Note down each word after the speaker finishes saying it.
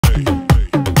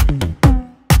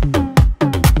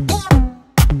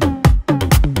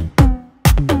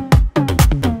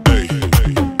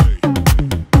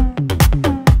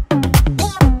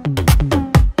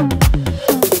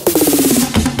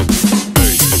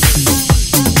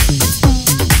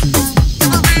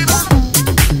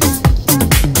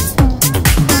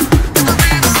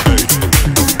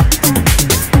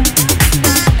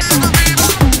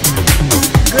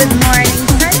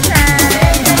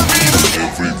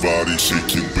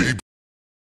shake it, baby.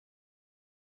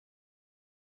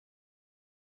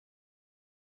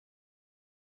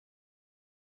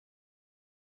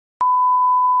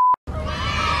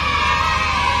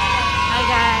 Hi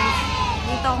guys,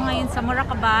 dito ako ngayon sa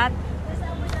Murakabat.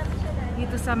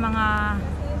 Dito sa mga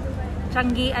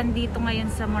tiyanggian dito ngayon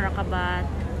sa Murakabat.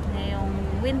 Ngayong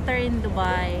winter in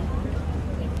Dubai.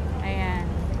 Ayan.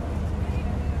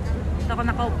 Dito ako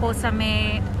nakaupo sa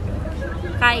may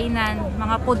kainan,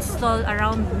 mga food stall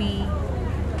around me.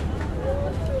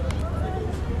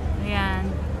 Ayan.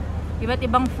 Iba't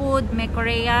ibang food, may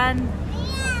Korean,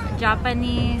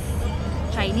 Japanese,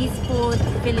 Chinese food,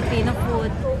 Filipino food.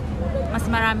 Mas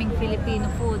maraming Filipino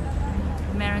food.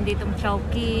 Meron ditong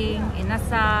chowking,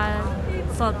 inasal,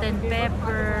 salt and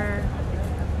pepper,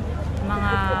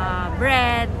 mga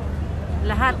bread,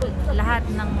 lahat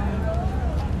ng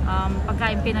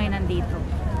pagkain Pinoy nandito.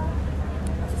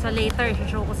 So later,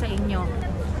 i-show ko sa inyo.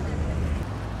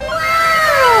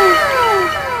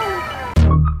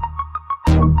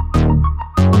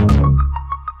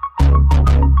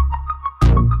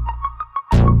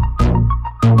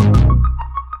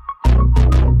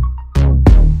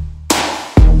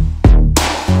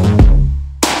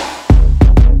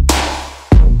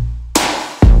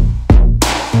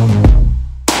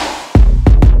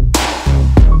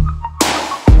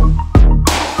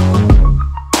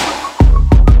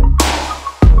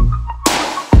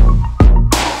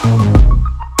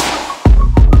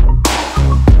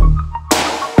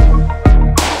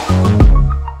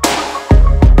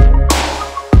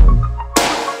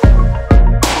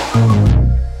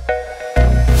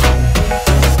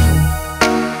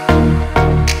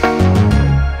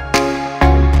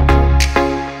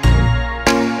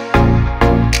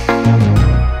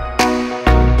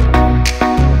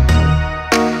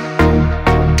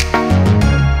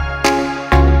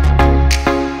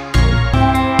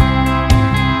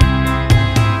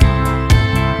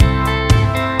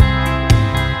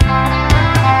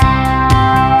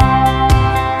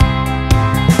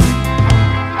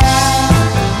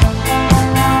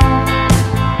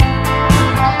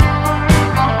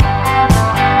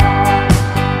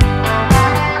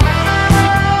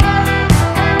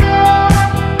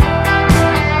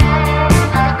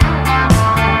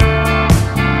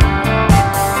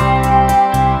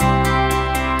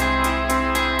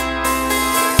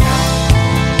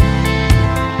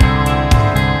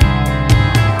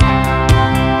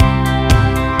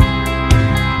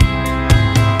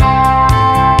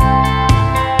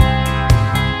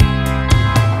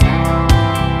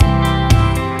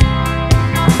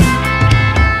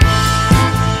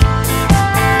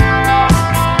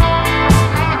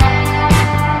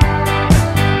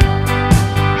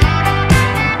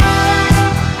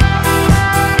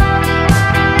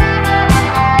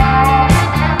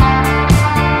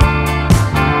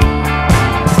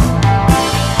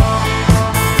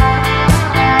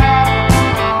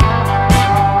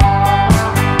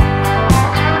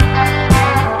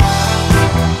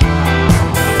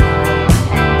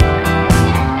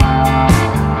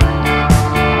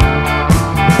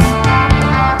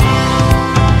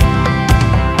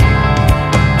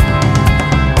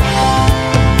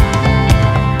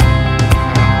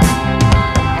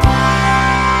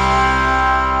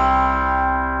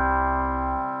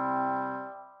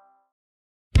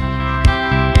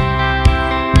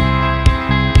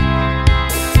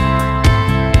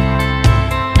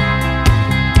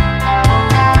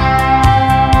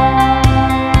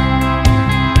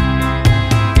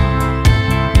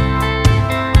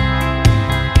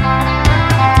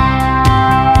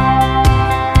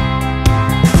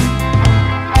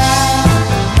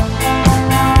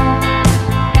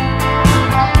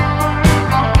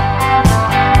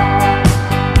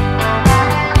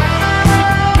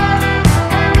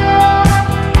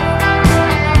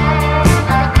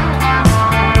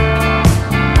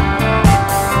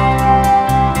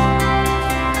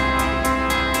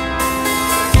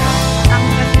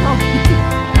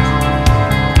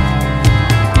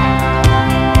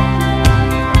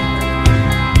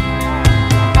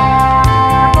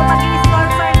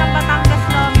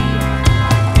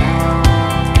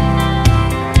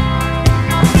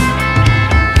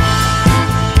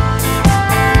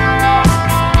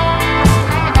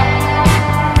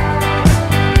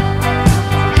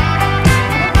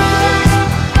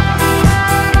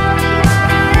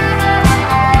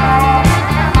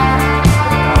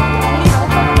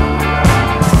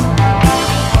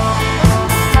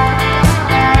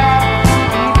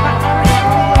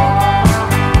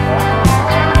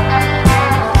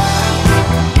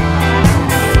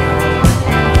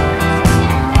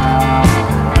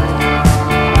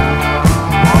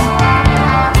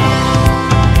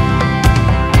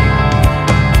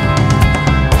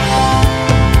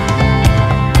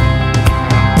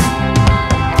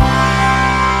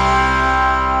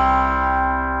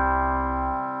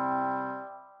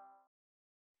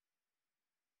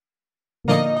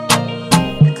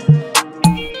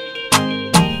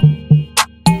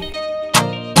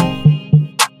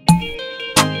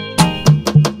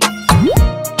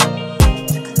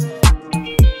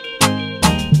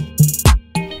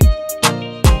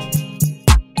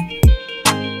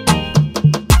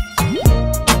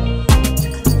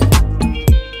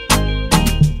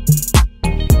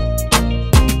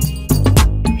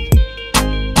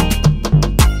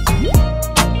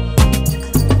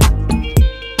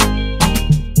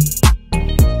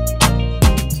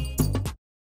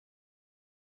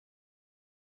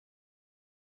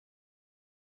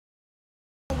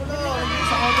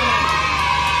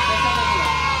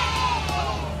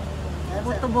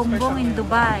 bumbong in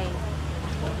Dubai.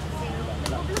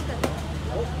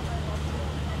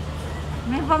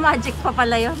 May pa-magic pa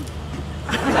pala yun.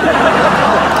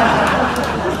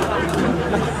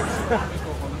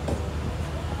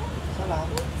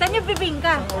 Saan yung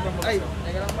bibingka? Ay,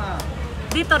 teka lang ma.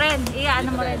 Dito rin. Ano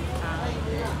mo rin.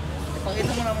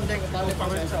 Ipakita mo naman dyan kung paano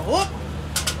pang-isa. Hoop!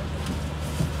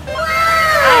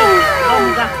 Ay,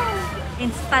 bongga.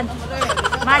 Instant.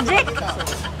 Magic!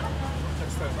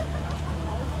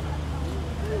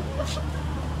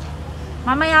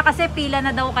 Mamaya kasi pila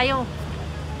na daw kayo.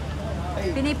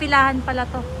 Pinipilahan pala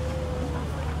to.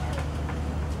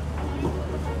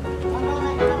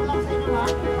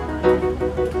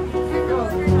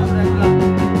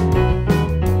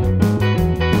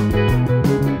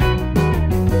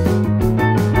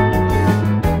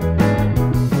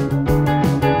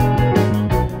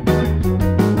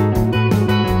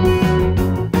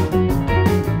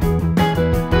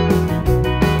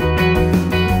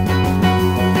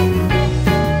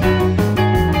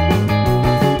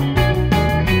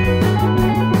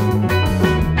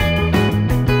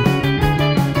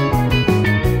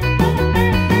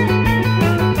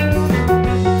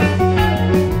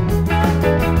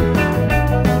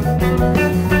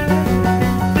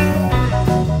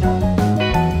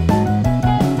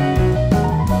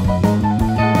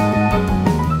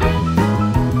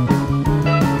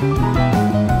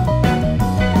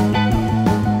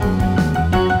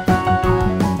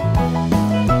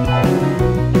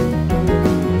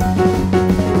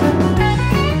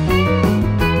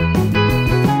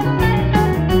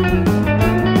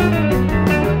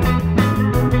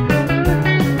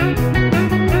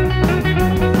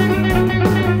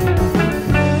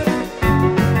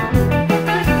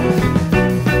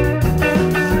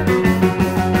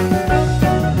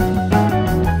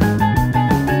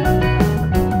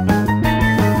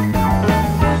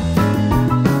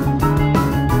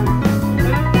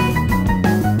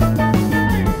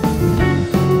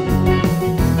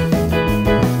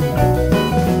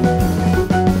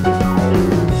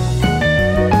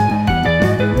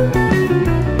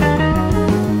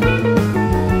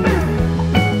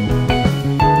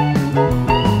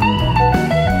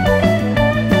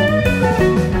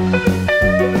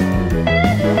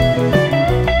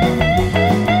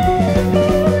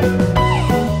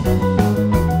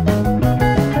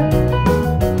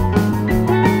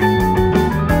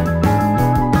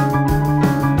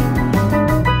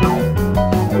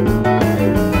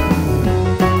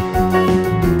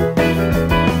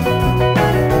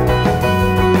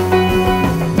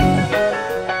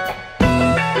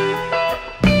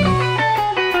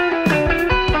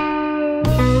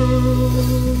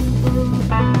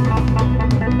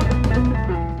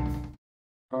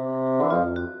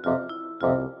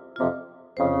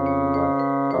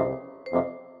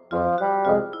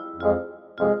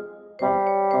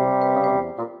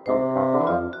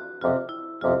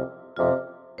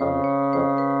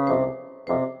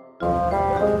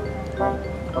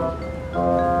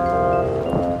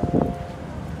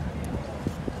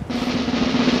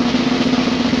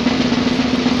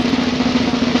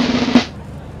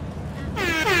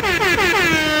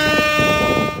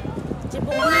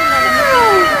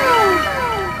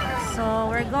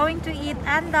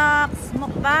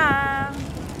 mukbang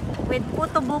with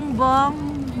puto bumbong,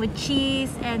 with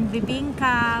cheese, and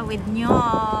bibingka with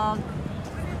nyog.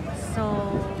 So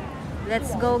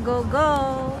let's go, go,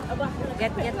 go.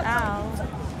 Get out.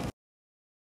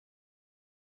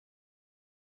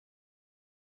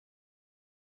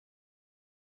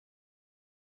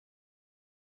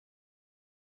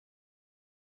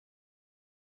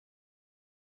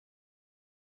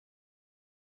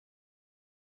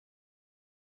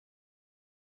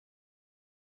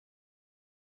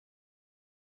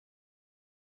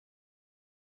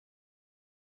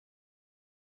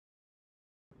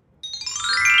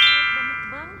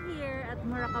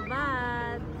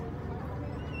 Murakabat.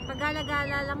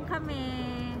 Pagala-gala lang kami.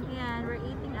 Yan, we're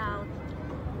eating out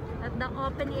at the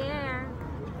open air,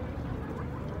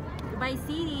 Dubai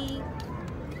City.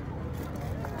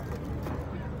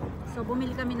 So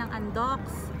bumili kami ng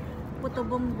andoks, puto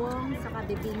bongbong, saka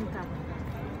bibingka.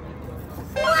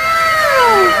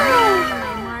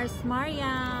 My Mars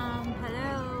Mariam.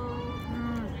 Hello.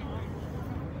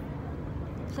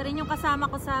 Siya rin yung kasama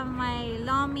ko sa my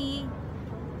Lomi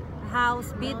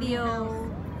house video.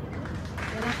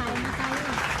 Pero kain na tayo.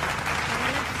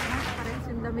 Parehas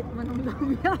yung damit mo nung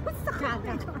Lomi house.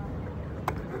 Kaka.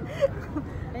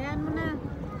 Ayan mo na.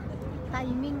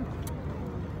 Timing.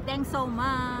 Thanks so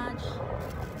much.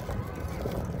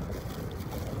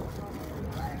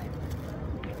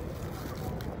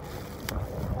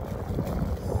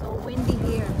 So windy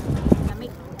here.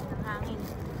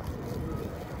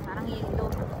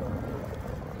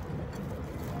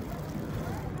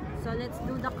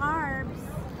 the carbs.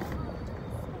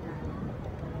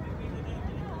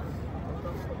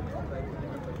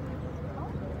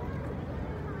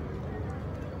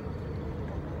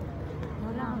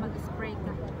 Wala, mag-spray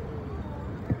ka.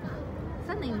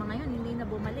 Saan na yung mga yun? Hindi na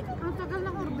bumalik. Ang tagal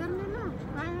ng order nila.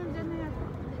 Ay, nandyan na yata.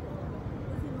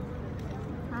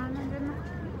 Nandyan na.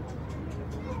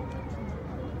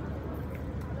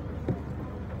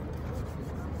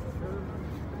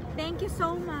 Thank you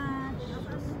so much.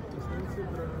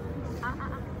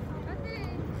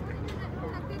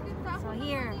 So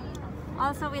here,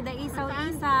 also with the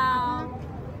isaw-isaw.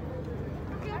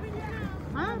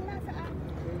 Ha?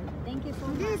 Thank you so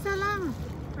Hindi, much. isa lang.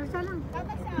 Isa lang.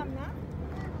 Tatay si Amna?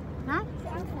 Ha?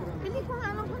 Hindi ko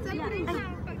alam kung saan libre. Ay,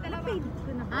 Paid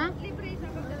ko na. Ha? Libre sa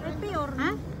pagdala. pay or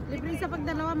Ha? Libre sa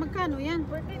pagdalawa. Magkano yan?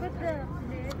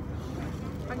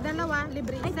 Pagdalawa,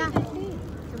 libre isa.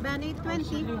 So, bani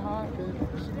 20.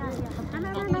 Ano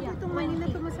na itong Manila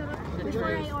ito masarap.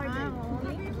 before I order.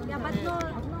 Yeah, but no,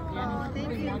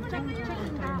 Thank you. check in the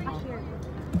cashier.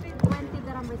 20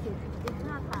 dirham receipt. It's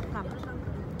not a cup.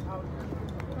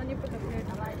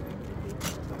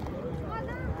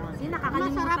 Kasi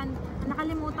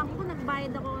nakalimutan ko kung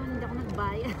nagbayad ako, hindi ako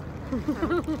nagbayad.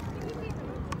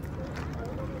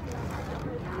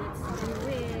 Let's do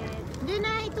it. Hindi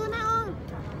na, ito na oh.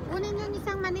 Kunin yung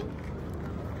isang mani.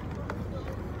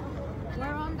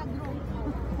 We're on the group.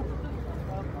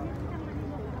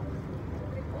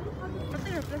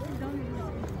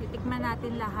 Titikman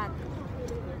natin lahat.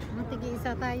 Tigi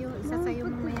isa tayo. Isa sa'yo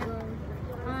mamaya.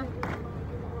 Ha?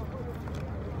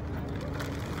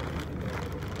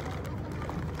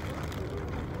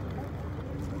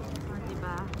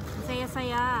 Diba?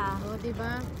 Saya-saya. O,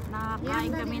 diba? Nakakain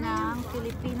Yan, kami dali na ng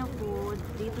Filipino food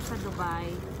dito sa Dubai.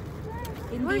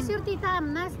 Where's Hindi, your tita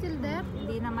Amna? Still there?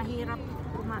 hindi na mahirap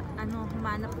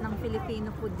humanap ng Filipino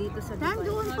food dito sa Dan, Dubai.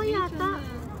 doon pa yata.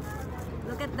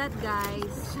 Look at that,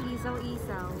 guys.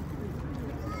 Isaw-isaw.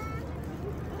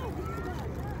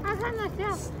 Asan na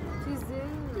siya? She's there.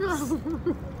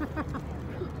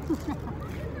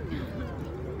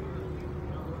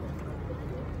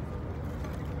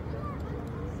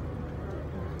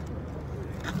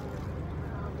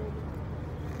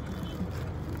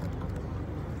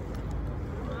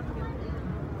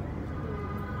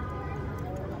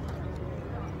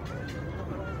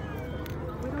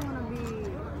 We don't wanna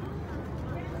be...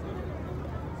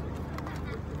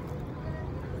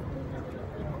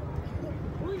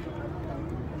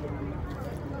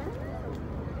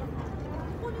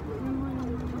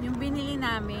 Yung binili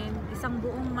namin, isang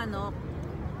buong manok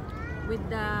with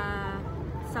the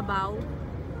sabaw,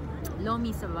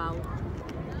 lomi sabaw,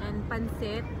 and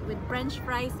pancit with french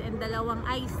fries and dalawang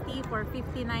iced tea for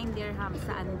 59 dirham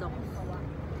sa Andok.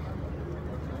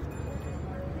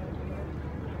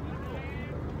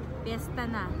 Fiesta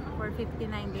na for 59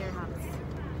 dirhams.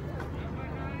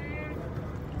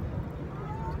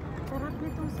 Sarap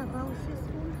nitong sabaw, sis.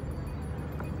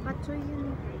 Batchoy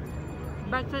yun.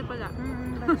 Bakchoy pala.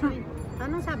 Batchoy.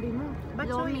 Anong sabi mo?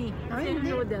 Lomi. Ay, Kasi hindi.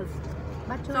 noodles.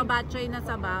 Batchoy. So, batchoy na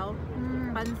sabaw, Mm.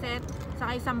 pancit,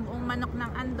 saka isang buong manok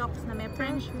ng Andoks na may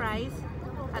french fries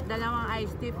at dalawang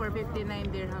iced tea for 59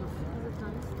 dirhams.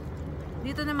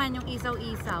 Dito naman yung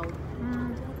isaw-isaw.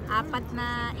 Mm. Apat na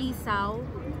isaw,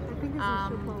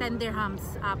 10 dirhams,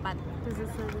 apat.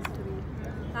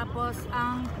 Tapos,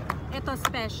 ang ito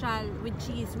special with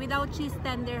cheese. Without cheese,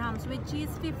 10 dirhams. With cheese,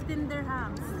 15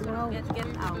 dirhams. Wow. Get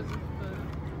out.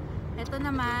 Ito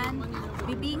naman,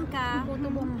 bibingka Puto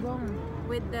bongbong.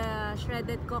 with the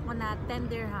shredded coconut, 10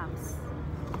 dirhams.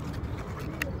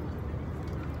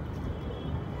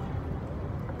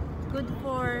 Good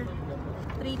for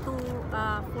 3 to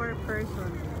 4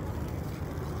 person.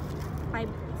 5,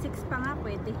 6 pa nga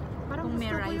pwede. Parang Kung may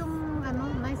gusto ko rice. yung ano,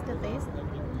 nice the taste.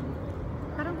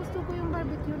 Parang gusto ko yung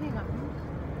barbecue nila.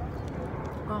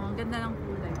 Oh, ang ganda ng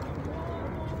kulay.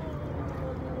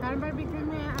 Parang barbecue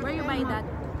niya. Where you buy that?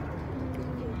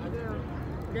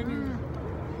 Diyan yun.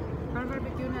 Parang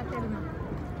barbecue na Telma.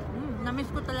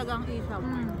 Namiss ko talaga ang isaw.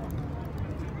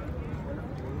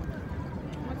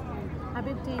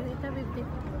 Habibti, ito habibti.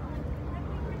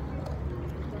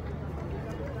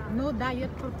 No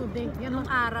diet for today. Yan Nung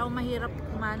araw, mahirap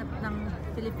kumanap ng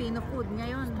Filipino food.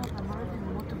 Ngayon,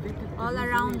 all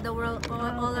around the world,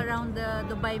 all around the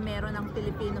Dubai, meron ng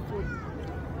Filipino food.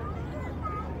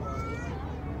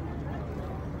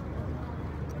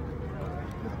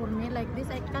 For me like this,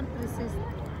 I can't resist.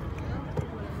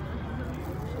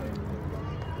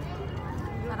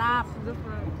 Sarap.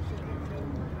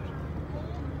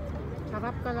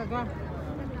 Sarap talaga.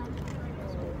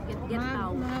 Get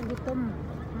out. Mga gutom.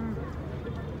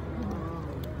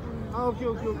 Ah, okay.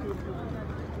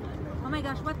 Oh my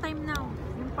gosh, what time now?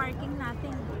 Yung parking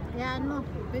natin. Yan mo,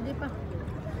 pwede pa.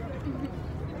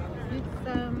 It's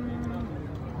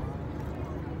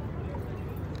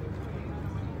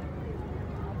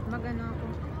magano ako.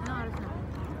 Anong oras na?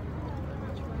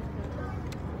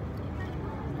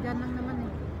 Diyan lang naman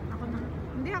eh. Ako na.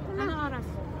 Hindi ako na. Anong oras?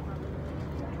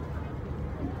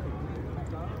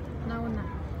 Nauna.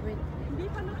 Wait. Hindi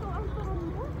pa na to ang turon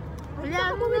mo. Wala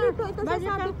Saan mo mo na. ito? Ito Balik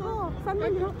sasabi ako. ko.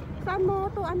 Saan mo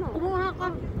to ano? Kumuha ka.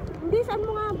 Hindi, saan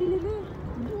mo nga binili?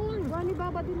 Doon. Buwan ni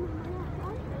Baba din mo.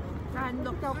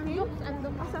 Sandok.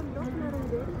 Andok. Sandok, meron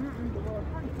din.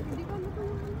 Hindi ko ano to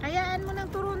yung... Hayaan mo ng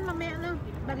turon mamaya na.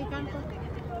 Balikan ko.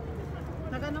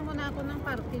 Nagano muna ako ng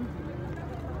parking.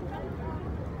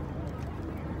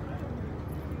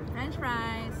 French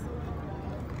fries.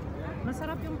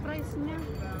 Masarap yung price niya.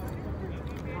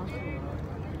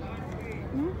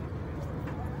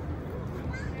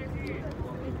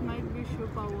 It might be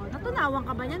Shupa water. Natunawan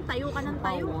ka ba niyan? Tayo ka ng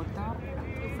tayo.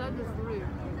 Is that the free?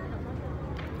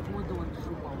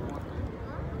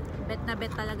 Bet na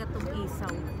bet talaga tong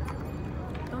isaw.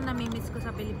 Itong namimiss ko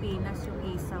sa Pilipinas, yung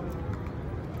isaw.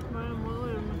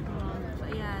 So,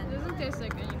 ayan. It doesn't taste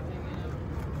like anything, you know.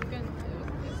 You can,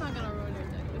 it's not gonna ruin your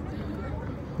day.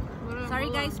 Sorry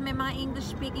guys, may mga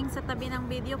English speaking sa tabi ng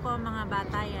video ko, mga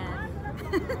bata yan.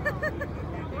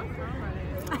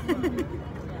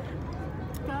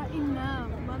 Kain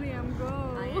na. Mariam, go.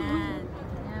 Ayan.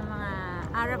 Yung mga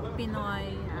Arab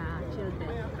Pinoy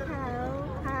children. Hello.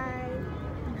 Hi.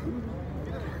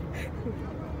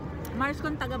 Mars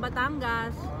kung taga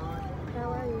Batangas.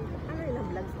 Kawaii. Ano ilang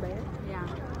vlogs ba yan? Yeah.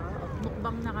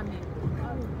 Mukbang na kami.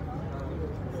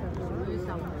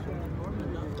 Isaw.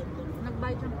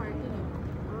 Nagbayad ng parking eh.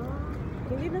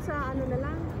 Hindi na sa ano na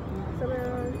lang? Sa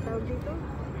tawag dito?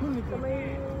 Sa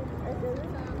may...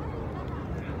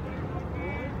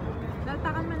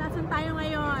 Daltakan mo, nasan tayo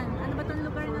ngayon? Ano ba itong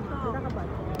lugar na to? Hindi ka ba?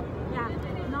 Yeah.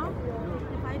 No?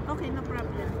 Okay, no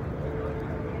problem.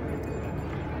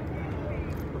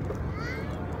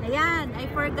 Ayan, I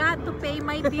forgot to pay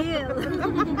my bill.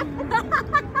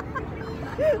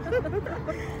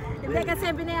 Hindi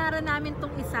kasi binayaran namin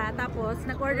tong isa, tapos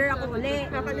nag-order ako uli.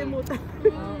 Nakalimutan.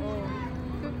 Oo.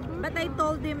 But I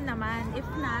told him naman, if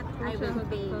not, I will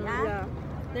pay. Yeah?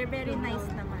 They're very nice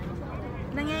naman.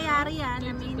 Nangyayari yan,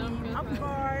 aminin. Of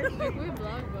course. Like we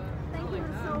vlog, but Thank you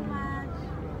so much.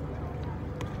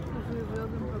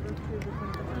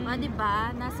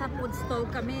 Diba? Nasa food stall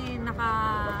kami,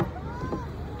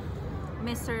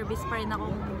 may service pa rin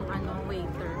akong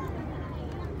waiter.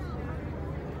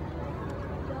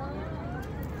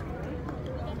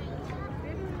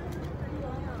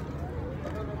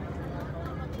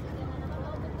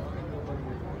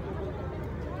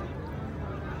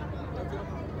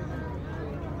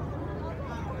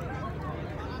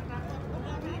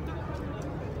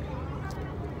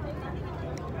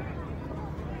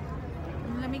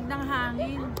 Lamig ng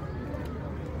hangin.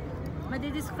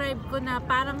 Madi-describe ko na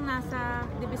parang nasa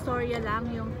Divisoria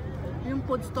lang yung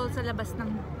food stall sa labas ng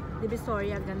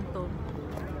Divisoria, ganito.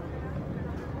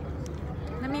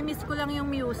 Namimiss ko lang yung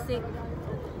music.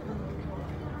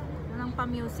 Walang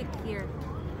pa-music here.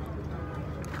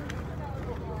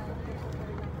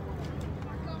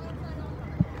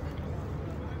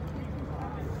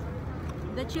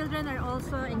 The children are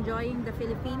also enjoying the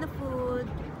Filipino food.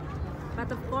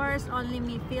 But of course, only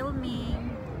me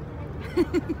filming.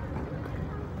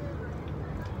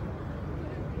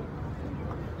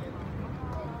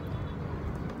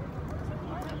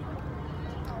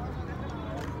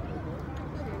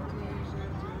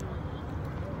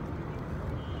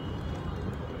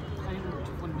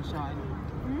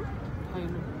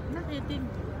 Not eating.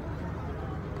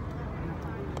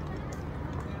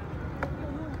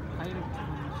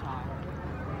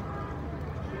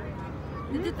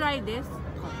 Did you try this?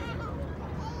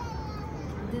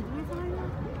 Did we try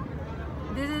that?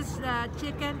 This is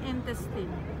chicken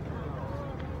intestine.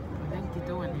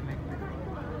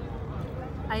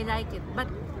 I like it, but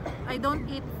I don't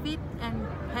eat feet and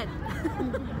head.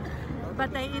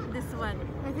 But I eat this one.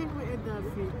 I think we ate the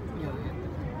feet.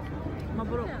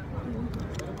 Mabrok.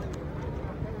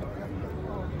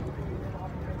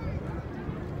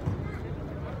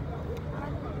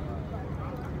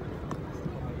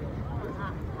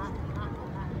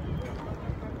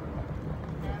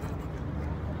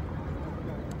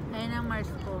 Ayan ang Mars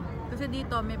ko. Kasi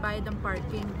dito may bayad ng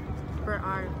parking per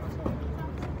hour.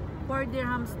 4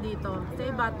 dirhams dito. Sa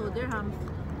iba 2 dirhams.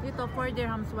 Dito 4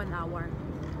 dirhams 1 hour.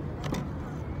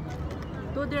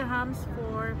 2 dirhams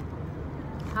for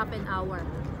half an hour.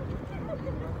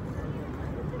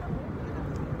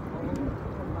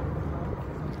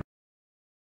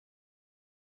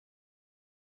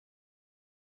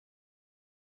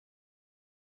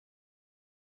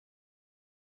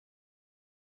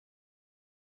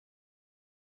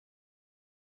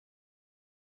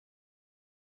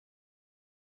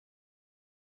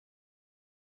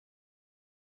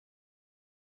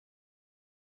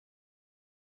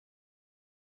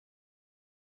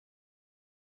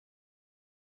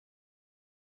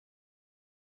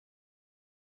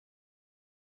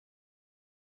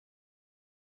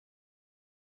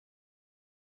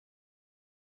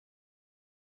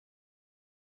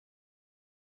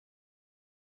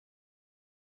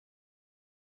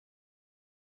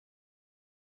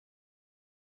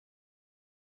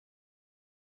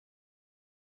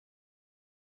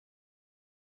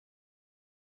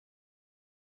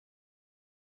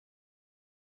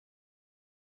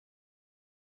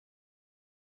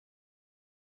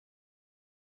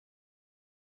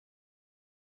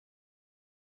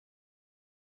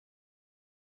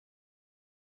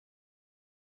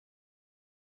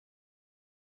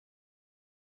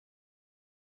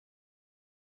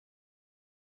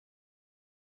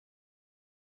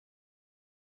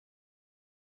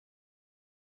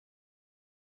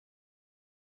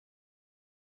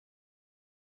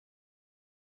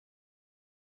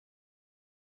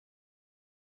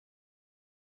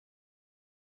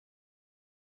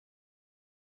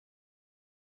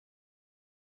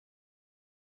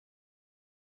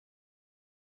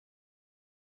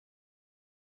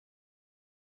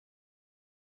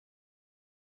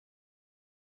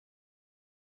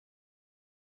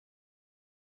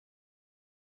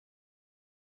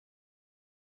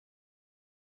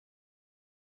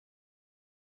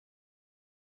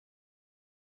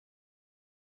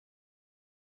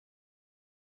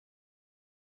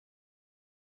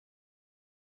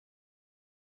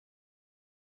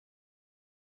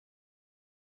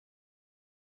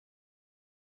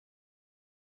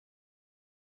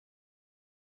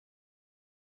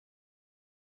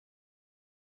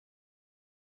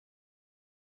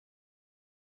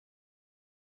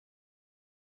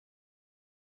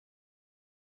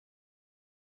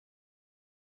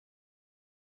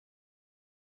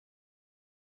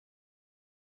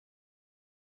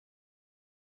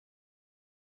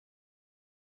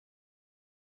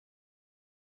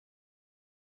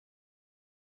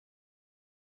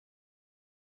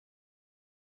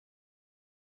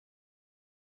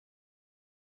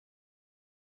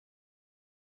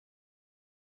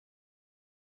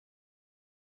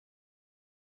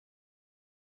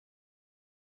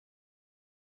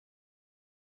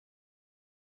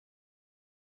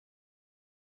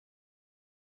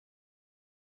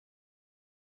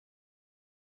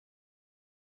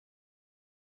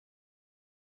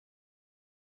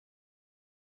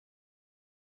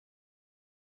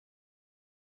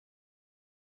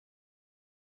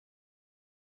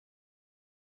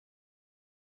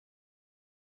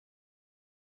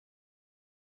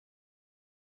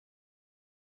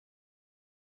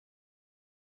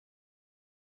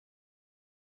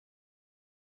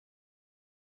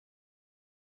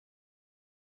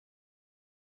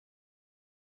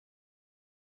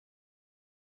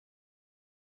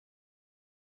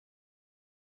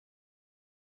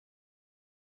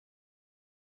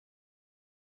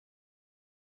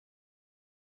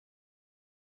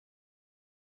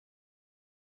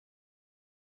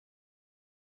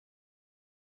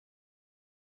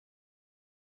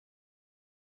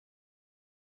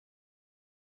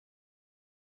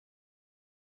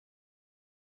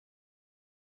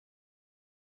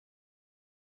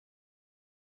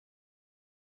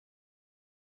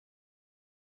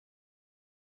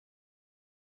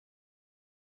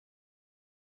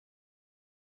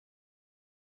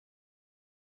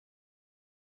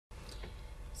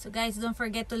 So guys, don't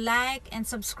forget to like and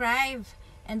subscribe.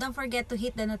 And don't forget to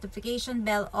hit the notification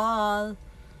bell all.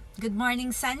 Good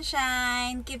morning,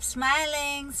 sunshine. Keep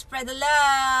smiling. Spread the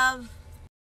love.